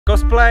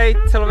COSPLAY,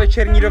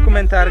 celovečerní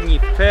dokumentární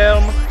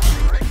film.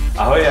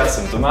 Ahoj, já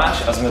jsem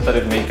Tomáš a jsme tady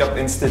v Make-up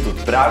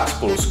Institute Prague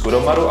spolu s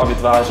Kuromaru a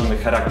vytváříme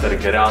charakter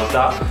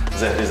Geralta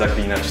ze hry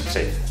Zaklínač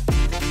 3.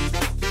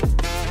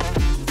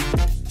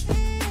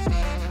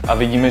 A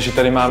vidíme, že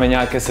tady máme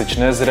nějaké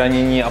sečné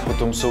zranění a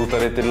potom jsou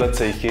tady tyhle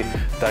cejchy,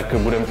 tak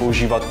budeme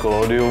používat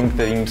kolodium,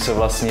 kterým se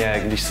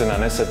vlastně, když se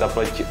nanese ta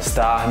pleť,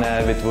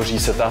 stáhne, vytvoří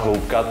se ta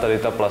hloubka, tady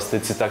ta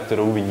plasticita,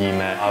 kterou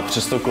vidíme. A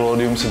přes to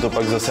kolodium se to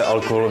pak zase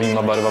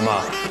alkoholovýma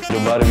barvama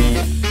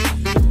dobarví.